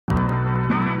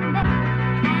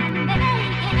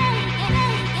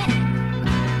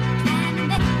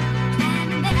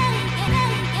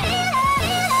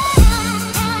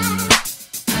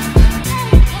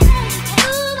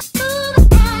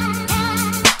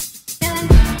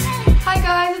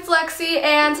Lexi,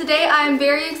 and today I'm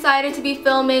very excited to be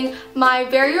filming my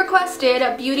very requested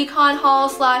Beautycon haul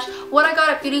slash what I got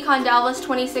at Beautycon Dallas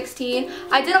 2016.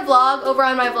 I did a vlog over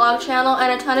on my vlog channel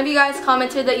and a ton of you guys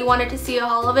commented that you wanted to see a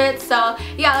haul of it, so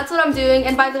yeah, that's what I'm doing.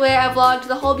 And by the way, I vlogged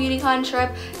the whole Beautycon trip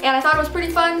and I thought it was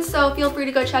pretty fun, so feel free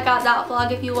to go check out that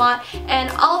vlog if you want. And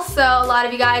also, a lot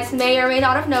of you guys may or may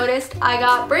not have noticed, I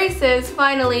got braces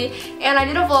finally, and I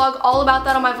did a vlog all about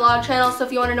that on my vlog channel, so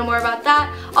if you want to know more about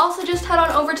that, also just head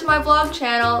on over to my vlog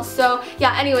channel. So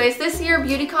yeah, anyways, this year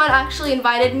Beautycon actually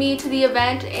invited me to the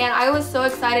event and I was so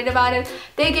excited about it.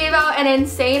 They gave out an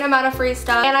insane amount of free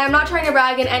stuff, and I'm not trying to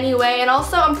brag in any way, and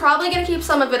also I'm probably going to keep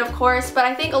some of it, of course, but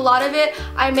I think a lot of it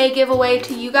I may give away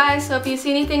to you guys. So if you see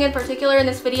anything in particular in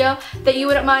this video that you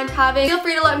wouldn't mind having, feel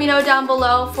free to let me know down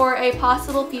below for a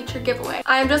possible future giveaway.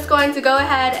 I'm just going to go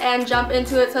ahead and jump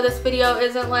into it so this video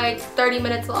isn't like 30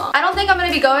 minutes long. I don't think I'm going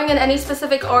to be going in any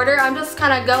specific order. I'm just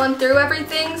kind of going through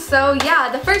everything. So yeah,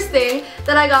 the first thing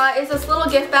that I got is this little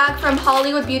gift bag from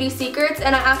Hollywood Beauty Secrets,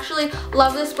 and I actually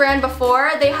love this brand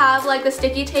before. They have like the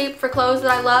sticky tape for clothes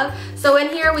that I love. So in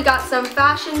here we got some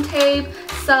fashion tape,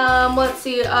 some, let's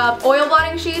see, oil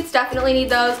blotting sheets, definitely need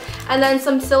those, and then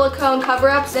some silicone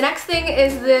cover-ups. The next thing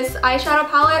is this eyeshadow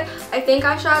palette, I think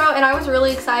eyeshadow, and I was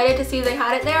really excited to see they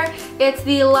had it there. It's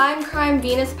the Lime Crime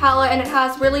Venus palette, and it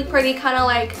has really pretty kind of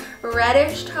like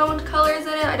reddish toned colors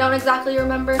in it. I don't exactly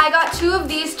remember. I got two of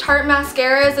these Tarte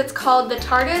mascaras. It's called the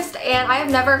Tartist, and I have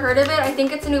never heard of it. I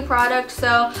think it's a new product,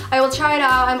 so I will try it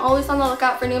out. I'm always on the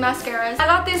lookout for new mascaras. I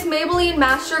got this Maybelline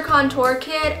Master Contour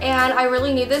Kit, and I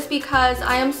really need this because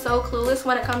I am so clueless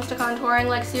when it comes to contouring.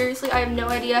 Like seriously, I have no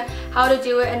idea how to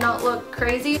do it and not look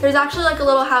crazy. There's actually like a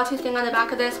little how-to thing on the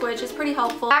back of this, which is pretty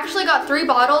helpful. I actually got 3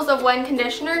 bottles of one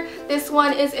conditioner. This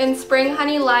one is in Spring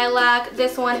Honey Lilac,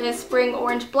 this one is Spring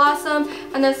Orange Blossom,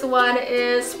 and this one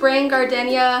is Spring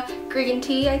Gardenia Green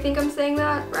Tea. I think I'm saying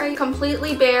that right.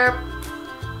 Completely Bare.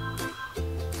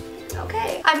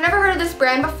 Okay. I've never heard of this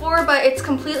brand before, but it's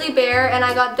Completely Bare, and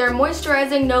I got their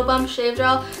moisturizing no bump shave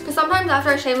gel, because sometimes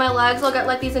after I shave my legs I'll get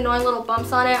like these annoying little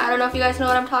bumps on it. I don't know if you guys know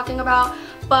what I'm talking about,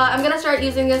 but I'm gonna start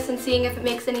using this and seeing if it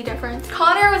makes any difference.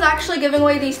 Conair was actually giving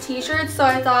away these t-shirts, so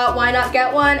I thought why not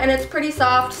get one, and it's pretty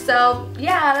soft, so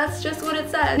yeah, that's just what it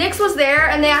says. NYX was there,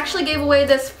 and they actually gave away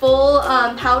this full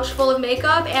pouch full of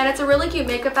makeup, and it's a really cute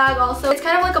makeup bag also. It's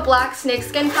kind of like a black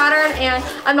snakeskin pattern, and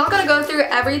I'm not gonna go through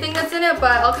everything that's in it,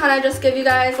 but I'll kind of just give you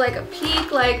guys like a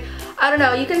peek. Like, I don't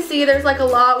know, you can see there's like a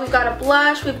lot. We've got a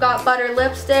blush, we've got butter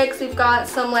lipsticks, we've got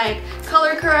some like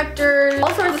color correctors,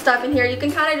 all sorts of stuff in here. You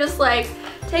can kind of just like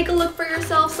take a look for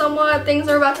yourself somewhat. Things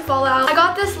are about to fall out. I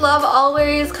got this Love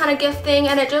Always kind of gift thing,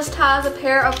 and it just has a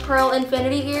pair of pearl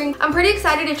infinity earrings. I'm pretty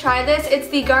excited to try this. It's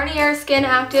the Garnier Skin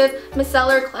Active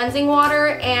Micellar Cleansing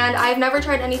Water, and I've never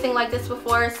tried anything like this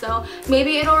before, so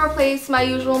maybe it'll replace my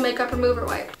usual makeup remover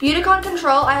wipe. Beautycon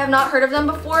Control, I have not heard of them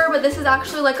before, but this is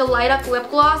actually like a light up lip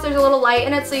gloss. There's a little light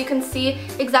in it so you can see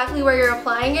exactly where you're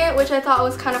applying it, which I thought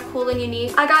was kind of cool and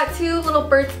unique. I got 2 little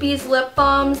Burt's Bees lip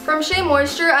balms. From Shea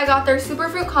Moisture, I got their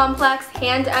Superfruit Complex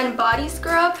Hand and Body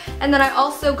Scrub, and then I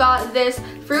also got this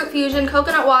Fruit Fusion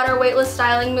Coconut Water Weightless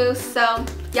Styling Mousse. So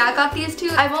yeah, I got these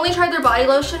 2. I've only tried their body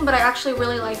lotion, but I actually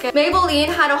really like it. Maybelline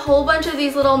had a whole bunch of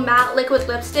these little matte liquid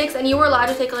lipsticks, and you were allowed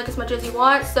to take like as much as you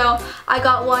want. So I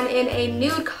got one in a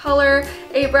nude color,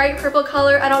 a bright purple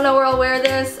color, I don't know where I'll wear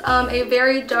this, a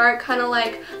very dark kind of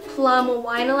like plum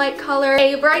wine-like color,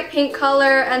 a bright pink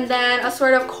color, and then a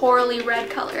sort of corally red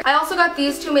color. I also got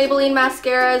these 2 Maybelline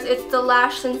mascaras. It's the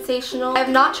Lash Sensational. I have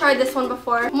not tried this one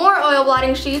before. More oil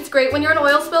blotting sheets, great when you're an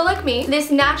oil spill like me.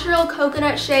 This Natural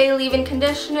Coconut Shea Leave-In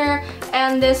Conditioner,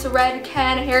 and this Red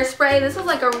Ken Hairspray. This is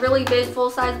like a really big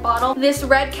full-size bottle. This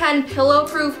Red Ken Pillow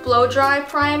Proof Blow Dry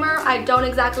Primer. I don't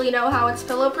exactly know how it's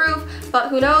pillow proof, but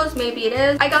who knows, maybe it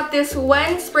is. I got this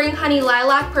Wen Spring Honey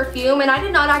Lilac perfume, and I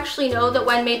did not actually know that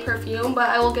Wen made perfume, but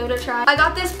I will give it a try. I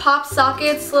got this Pop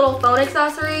Sockets little phone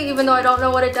accessory, even though I don't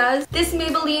know what it does. This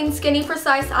Maybelline Skinny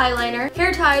Precise eyeliner.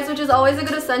 Hair ties, which is always a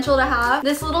good essential to have.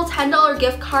 This little $10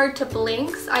 gift card to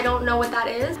Blinks. I don't know what that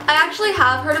is. I actually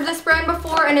have heard of this brand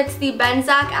before, and it's the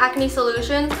Benzac Acne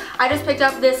Solutions. I just picked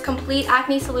up this complete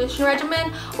acne solution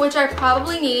regimen, which I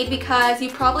probably need because you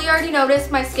probably already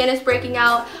noticed my skin is breaking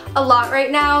out a lot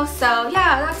right now, so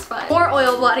yeah, that's fun. More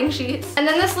oil blotting sheets. And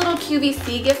then this little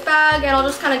QVC gift bag, and I'll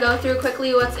just kind of go through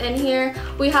quickly what's in here.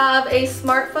 We have a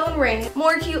smartphone ring,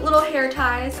 more cute little hair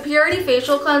ties, Purity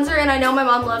facial cleanser, and I know my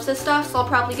mom loves this stuff, so I'll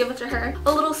probably give it to her.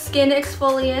 A little skin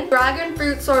exfoliant, dragon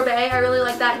fruit sorbet, I really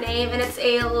like that name, and it's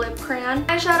a lip crayon.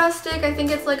 Eyeshadow stick, I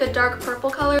think it's like a dark purple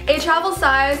color. A travel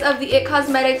size of the It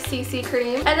Cosmetics CC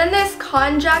cream. And then this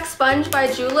Konjac sponge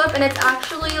by Julep, and it's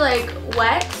actually like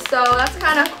wet, so that's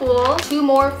kind of cool. 2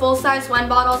 more full-size Wen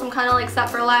bottles. I'm kind of like set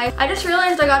for life. I just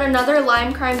realized I got another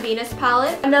Lime Crime Venus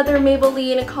palette, another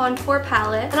Maybelline contour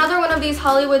palette, another one of these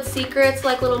Hollywood Secrets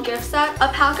like little gift set, a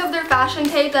pack of their fashion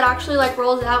tape that actually like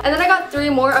rolls out, and then I got 3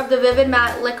 more of the Vivid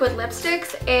Matte liquid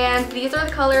lipsticks, and these are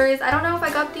the colors. I don't know if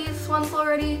I got these ones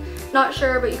already, not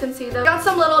sure, but you can see them. I got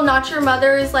some little Not Your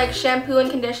Mother's like shampoo and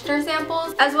conditioner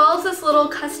samples, as well as this little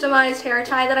customized hair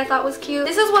tie that I thought was cute.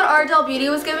 This is what Ardell Beauty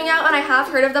was giving out, and I have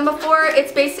heard of them before.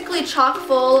 It's basically chock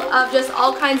full of just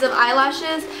all kinds of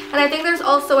eyelashes, and I think there's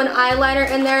also an eyeliner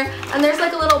in there, and there's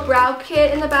like a little brow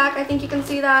kit in the back. I think you can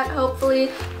see that, hopefully,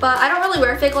 but I don't really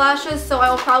wear fake lashes, so I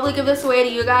will probably give this away to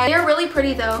you guys. They're really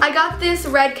pretty though. I got this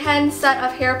Redken set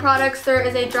of hair products. There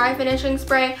is a dry finishing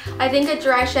spray, I think a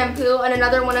dry shampoo, and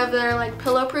another one of their like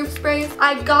pillow proof sprays.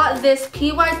 I got this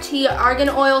PYT Argan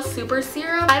Oil Super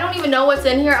Serum. I don't even know what's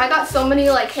in here. I got so many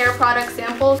like hair product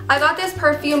samples. I got this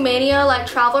Perfume Mania like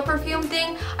travel perfume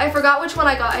thing. I forgot which one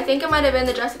I got. I think it might have been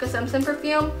the Jessica Simpson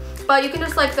perfume, but you can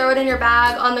just like throw it in your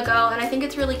bag on the go, and I think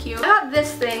it's really cute. I got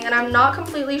this thing, and I'm not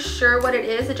completely sure what it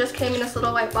is. It just came in this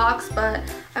little white box, but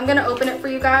I'm gonna open it for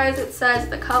you guys. It says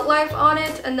The Cut Life on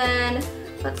it, and then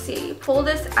let's see, pull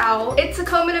this out. It's a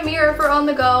comb and a mirror for on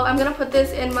the go. I'm gonna put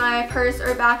this in my purse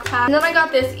or backpack. And then I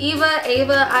got this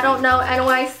Ava, I don't know,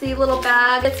 NYC little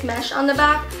bag. It's mesh on the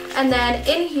back. And then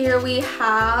in here we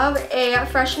have a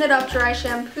Freshen It Up dry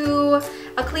shampoo,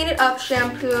 a Clean It Up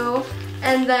shampoo,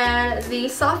 and then the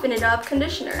Soften It Up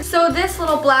conditioner. So this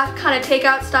little black kind of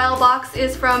takeout style box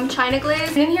is from China Glaze.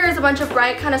 And in here is a bunch of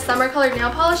bright kind of summer colored nail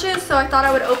polishes, so I thought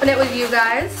I would open it with you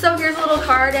guys. So here's a little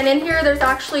card, and in here there's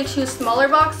actually 2 smaller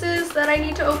boxes that I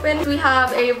need to open. We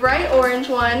have a bright orange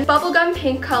one, bubblegum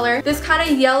pink color, this kind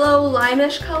of yellow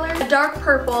lime-ish color, a dark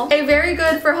purple, a very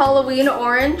good for Halloween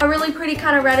orange, a really pretty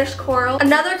kind of reddish coral,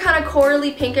 another kind of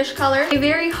corally pinkish color, a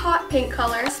very hot pink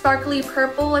color, a sparkly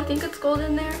purple, I think it's gold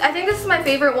in there. I think this is my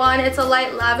favorite one. It's a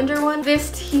light lavender one,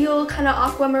 this teal kind of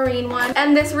aquamarine one,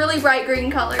 and this really bright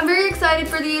green color. I'm very excited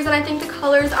for these, and I think the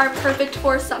colors are perfect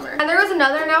for summer. And there was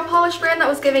another nail polish brand that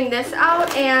was giving this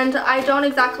out, and I don't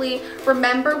exactly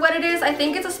remember what it is. I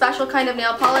think it's a special kind of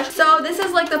nail polish. So this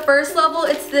is like the first level.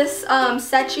 It's this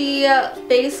Sechi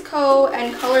base coat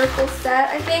and colorful set,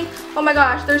 I think. Oh my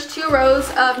gosh, there's 2 rows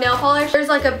of nail polish. There's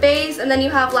like a base, and then you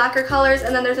have lacquer colors,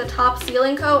 and then there's a top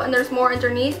sealing coat, and there's more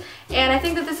underneath. And I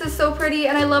think that this is so pretty,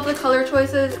 and I love the color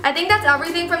choices. I think that's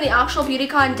everything from the actual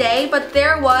Beautycon day, but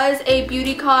there was a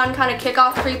Beautycon kind of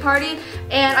kickoff pre-party,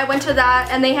 and I went to that,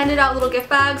 and they handed out little gift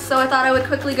bags, so I thought I would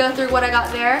quickly go through what I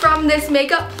got there. From this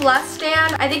Makeup Plus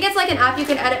stand, I think it's like an app you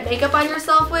can edit makeup on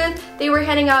yourself with. They were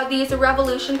handing out these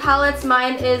Revolution palettes.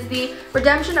 Mine is the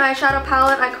Redemption eyeshadow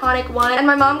palette, Iconic one, and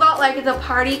my mom got like the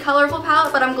Party colorful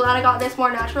palette, but I'm glad I got this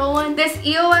more natural one. This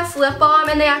EOS lip balm,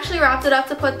 and they actually wrapped it up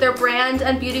to put their brand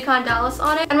and Beautycon Dallas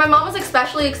on it. And my mom was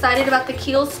especially excited about the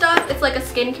Kiehl's stuff. It's like a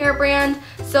skincare brand.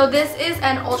 So this is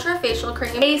an ultra facial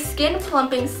cream, a skin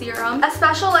plumping serum, a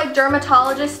special like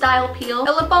dermatologist style peel,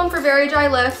 a lip balm for very dry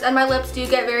lips, and my lips do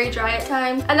get very dry at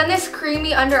times, and then this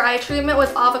creamy under eye treatment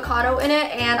with avocado in it,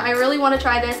 and I really want to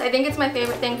try this. I think it's my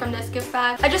favorite thing from this gift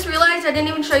bag. I just realized I didn't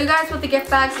even show you guys what the gift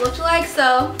bags looked like,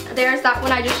 so there's that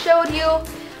one I just showed you.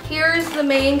 Here's the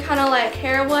main kind of like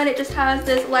hair one. It just has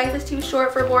this "life is too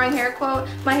short for boring hair" quote.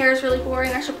 My hair is really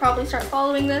boring. I should probably start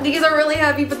following this. These are really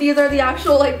heavy, but these are the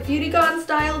actual like Beautycon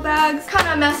style bags. Kind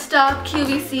of messed up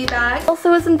QVC bag.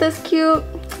 Also, isn't this cute?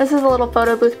 This is a little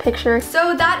photo booth picture.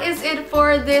 So that is it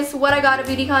for this What I Got at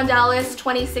Beautycon Dallas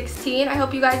 2016. I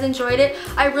hope you guys enjoyed it.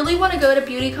 I really want to go to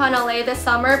Beautycon LA this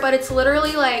summer, but it's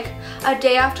literally like a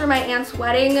day after my aunt's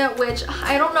wedding, which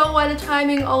I don't know why the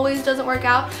timing always doesn't work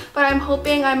out, but I'm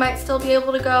hoping I might still be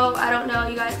able to go. I don't know.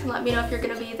 You guys can let me know if you're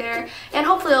gonna be there, and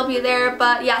hopefully I'll be there.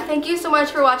 But yeah, thank you so much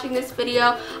for watching this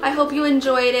video. I hope you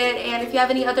enjoyed it, and if you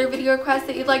have any other video requests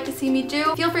that you'd like to see me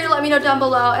do, feel free to let me know down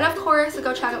below. And of course,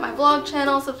 go check out my vlog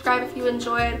channel, subscribe if you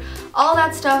enjoyed, all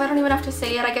that stuff. I don't even have to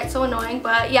say it. I get so annoying,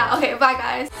 but yeah, okay, bye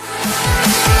guys.